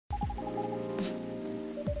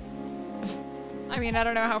I mean, I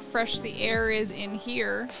don't know how fresh the air is in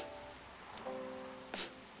here.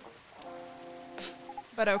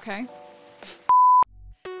 But okay.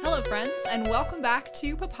 Hello friends, and welcome back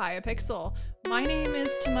to Papaya Pixel. My name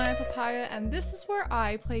is Tamiapapaya, and this is where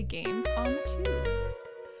I play games on the tubes.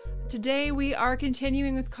 Today we are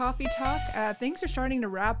continuing with Coffee Talk. Things are starting to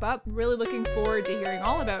wrap up. Really looking forward to hearing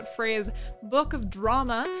all about Freya's book of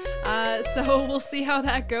drama. So we'll see how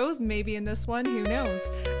that goes. Maybe in this one, who knows?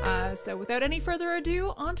 So without any further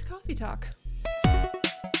ado, on to Coffee Talk.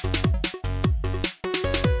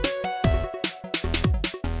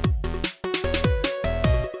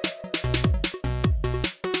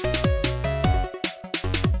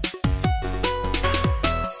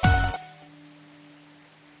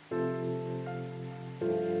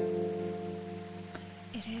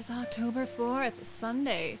 October 4th,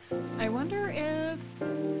 Sunday. I wonder if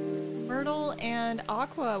Myrtle and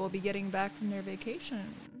Aqua will be getting back from their vacation.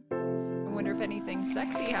 I wonder if anything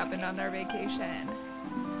sexy happened on their vacation.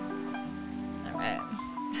 Alright.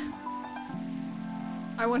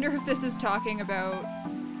 I wonder if this is talking about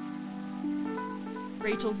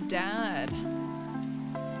Rachel's dad.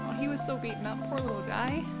 Oh, he was so beaten up, poor little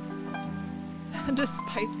guy.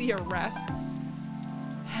 Despite the arrests.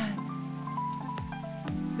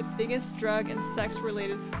 Biggest drug and sex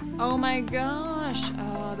related. Oh my gosh.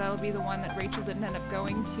 Oh, that'll be the one that Rachel didn't end up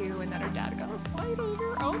going to and that her dad got a fight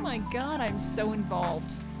over. Oh my god, I'm so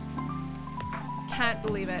involved. Can't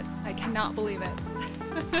believe it. I cannot believe it.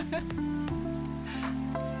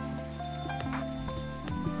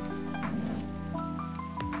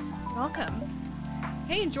 Welcome.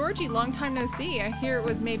 Hey Jorji, long time no see. I hear it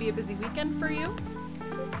was maybe a busy weekend for you.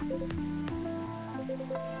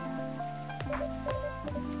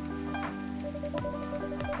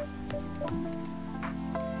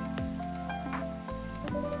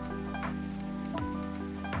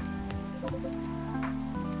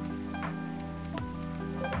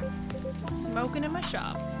 Smoking in my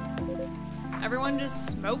shop. Everyone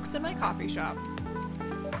just smokes in my coffee shop.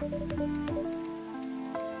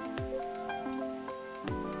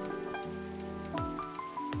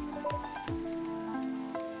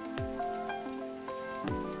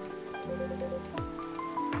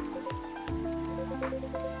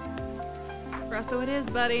 Espresso it is,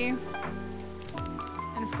 buddy.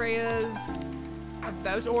 And Freya's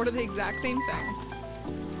about to order the exact same thing.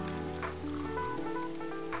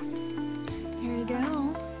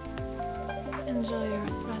 Go. Enjoy your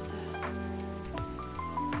espresso.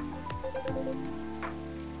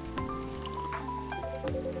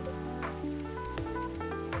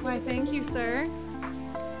 Why, thank you, sir.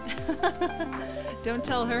 Don't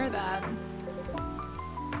tell her that.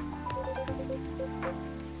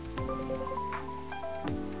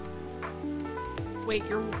 Wait,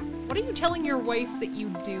 what are you telling your wife that you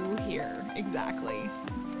do here, exactly?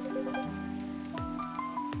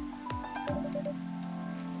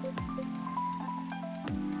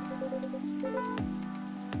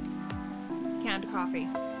 Coffee.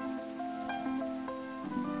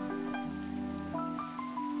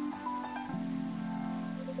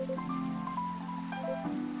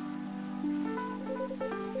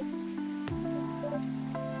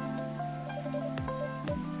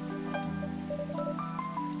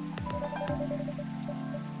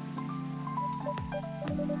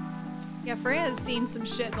 Yeah, Freya has seen some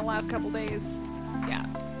shit in the last couple days. Yeah.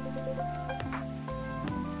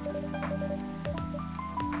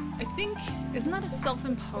 Isn't that a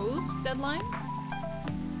self-imposed deadline?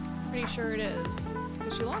 Pretty sure it is.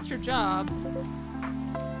 Because she lost her job.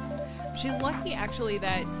 She's lucky, actually,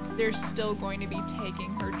 that they're still going to be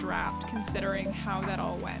taking her draft, considering how that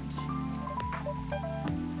all went.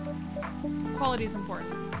 Quality is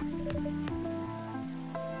important.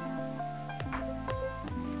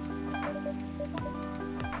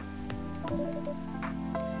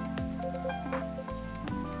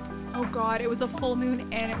 Oh god, it was a full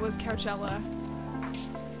moon and it was Couchella.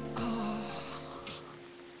 Oh,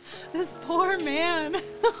 this poor man.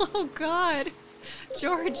 Oh god.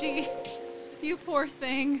 Jorji, you poor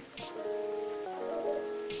thing.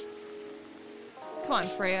 Come on,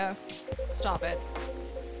 Freya. Stop it.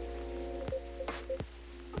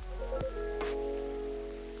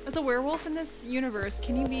 As a werewolf in this universe,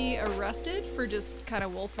 can you be arrested for just kind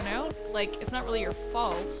of wolfing out? Like, it's not really your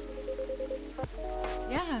fault.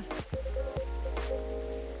 Yeah.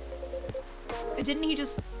 Didn't he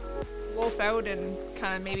just wolf out and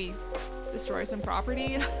kind of maybe destroy some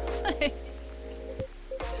property?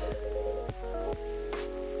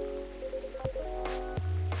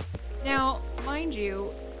 Now, mind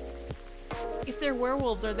you, if they're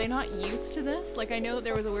werewolves, are they not used to this? Like, I know that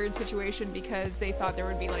there was a weird situation because they thought there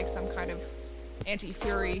would be like some kind of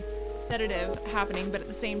anti-fury sedative happening, but at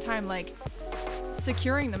the same time, like,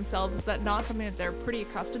 securing themselves, is that not something that they're pretty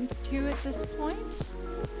accustomed to at this point?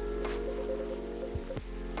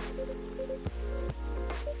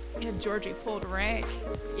 Yeah, Jorji pulled rank.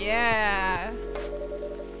 Yeah.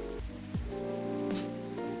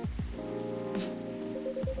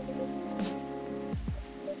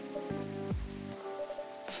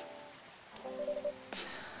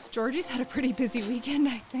 Jorji's had a pretty busy weekend,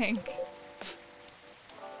 I think.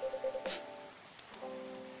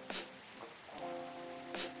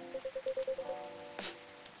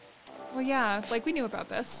 Well, yeah, like, we knew about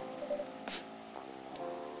this.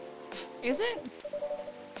 Is it?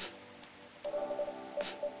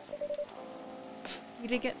 He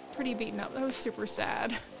did get pretty beaten up. That was super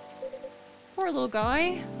sad. Poor little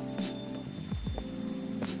guy.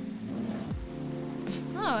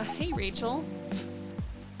 Oh, hey, Rachel.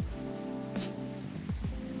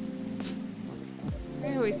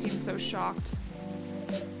 I always seem so shocked.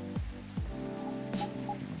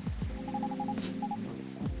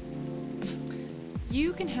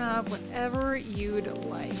 You can have whatever you'd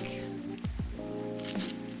like.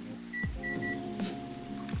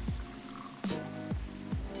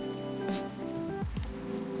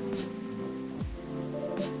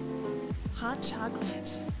 Hot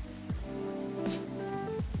chocolate.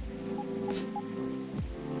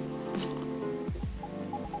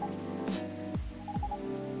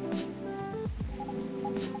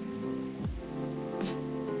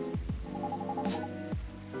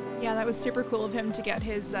 Yeah, that was super cool of him to get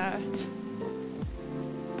his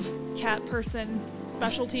cat person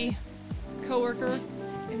specialty coworker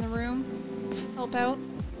in the room help out.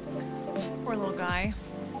 Poor little guy.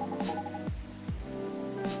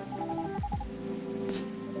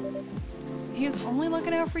 He was only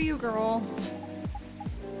looking out for you, girl.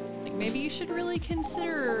 Like, maybe you should really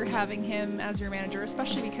consider having him as your manager,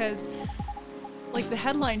 especially because, like, the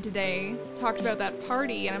headline today talked about that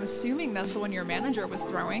party, and I'm assuming that's the one your manager was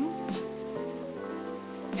throwing.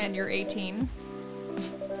 And you're 18.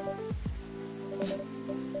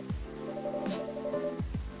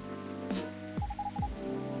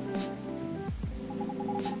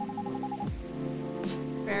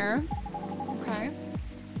 Fair. Okay.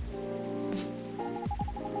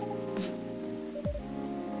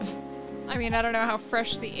 I mean, I don't know how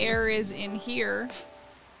fresh the air is in here.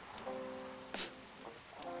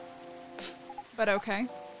 But okay.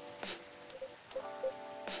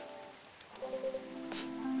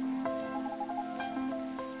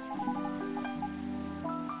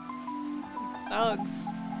 Some thugs.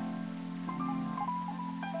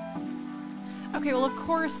 Okay, well, of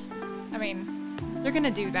course, I mean, they're gonna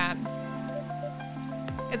do that.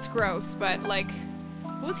 It's gross, but, like,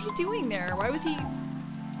 what was he doing there? Why was he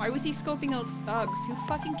scoping out thugs? Who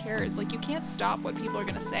fucking cares? Like, you can't stop what people are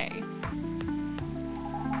gonna say.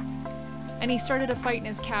 And he started a fight in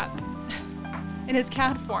his cat, in his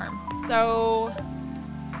cat form. So,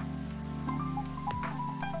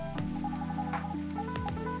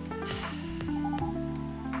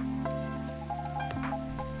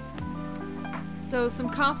 some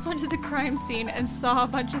cops went to the crime scene and saw a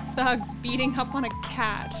bunch of thugs beating up on a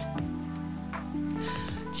cat.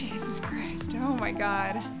 Jesus Christ, oh my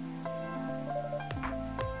God.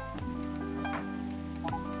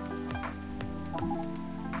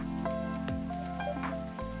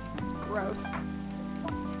 Gross.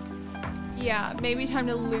 Yeah, maybe time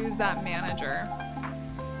to lose that manager.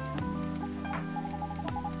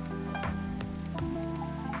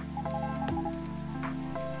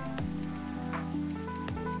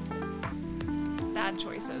 Bad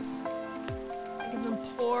choices. Making some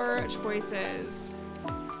poor choices.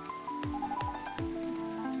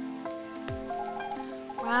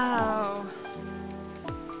 Wow.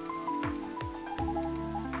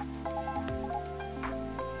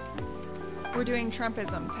 We're doing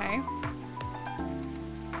Trumpisms, hey?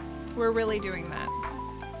 We're really doing that.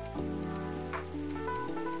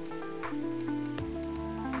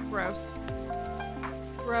 Gross.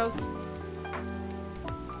 Gross.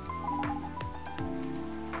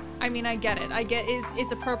 I mean, I get it. I get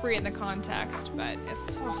it's appropriate in the context, but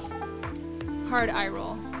it's hard eye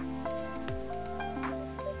roll.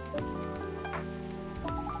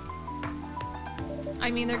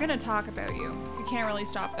 I mean, they're gonna talk about you. You can't really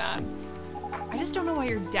stop that. I just don't know why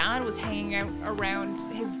your dad was hanging out around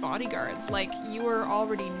his bodyguards. Like, you were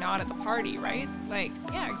already not at the party, right? Like,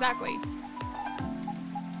 yeah, exactly.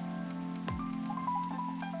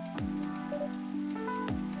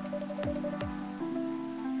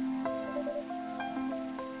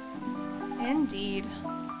 Indeed.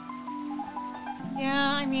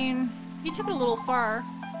 Yeah, I mean, he took it a little far.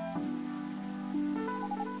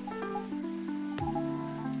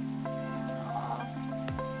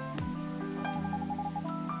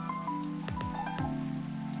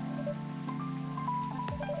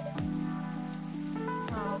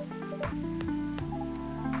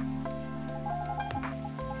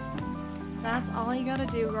 That's all you gotta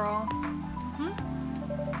do, girl.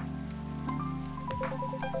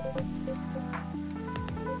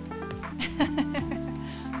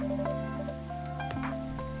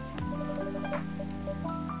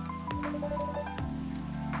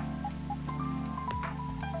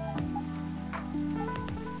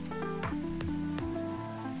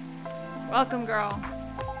 Welcome, girl.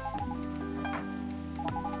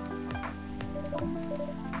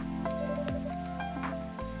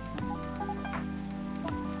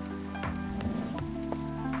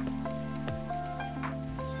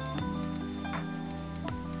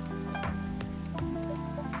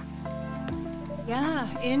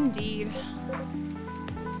 Yeah, indeed.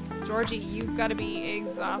 Jorji, you've got to be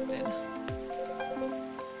exhausted.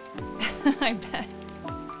 I bet.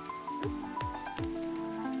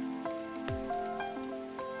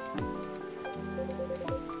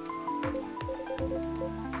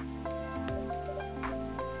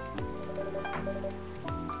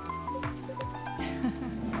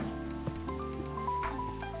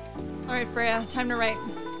 All right, Freya, time to write.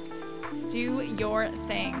 Do your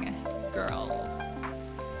thing, girl.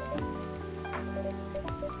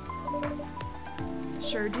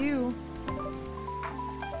 Sure do.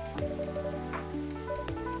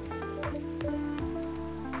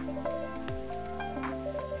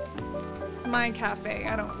 It's my cafe.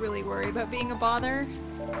 I don't really worry about being a bother.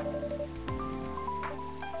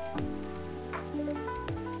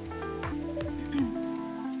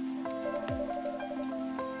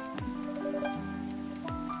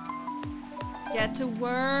 Get to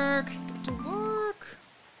work. Get to work.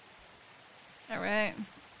 All right.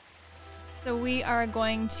 So we are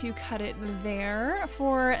going to cut it there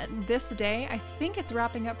for this day. I think it's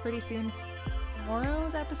wrapping up pretty soon.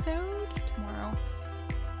 Tomorrow's episode? Tomorrow.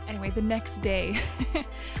 Anyway, the next day.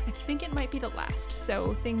 I think it might be the last.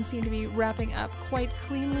 So things seem to be wrapping up quite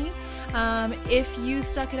cleanly. If you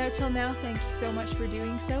stuck it out till now, thank you so much for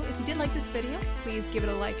doing so. If you did like this video, please give it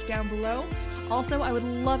a like down below. Also, I would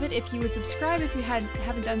love it if you would subscribe if you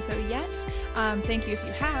haven't done so yet. Thank you if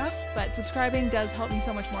you have, but subscribing does help me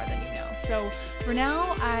so much more than you know. So for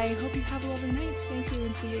now, I hope you have a lovely night. Thank you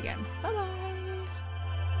and see you again. Bye-bye.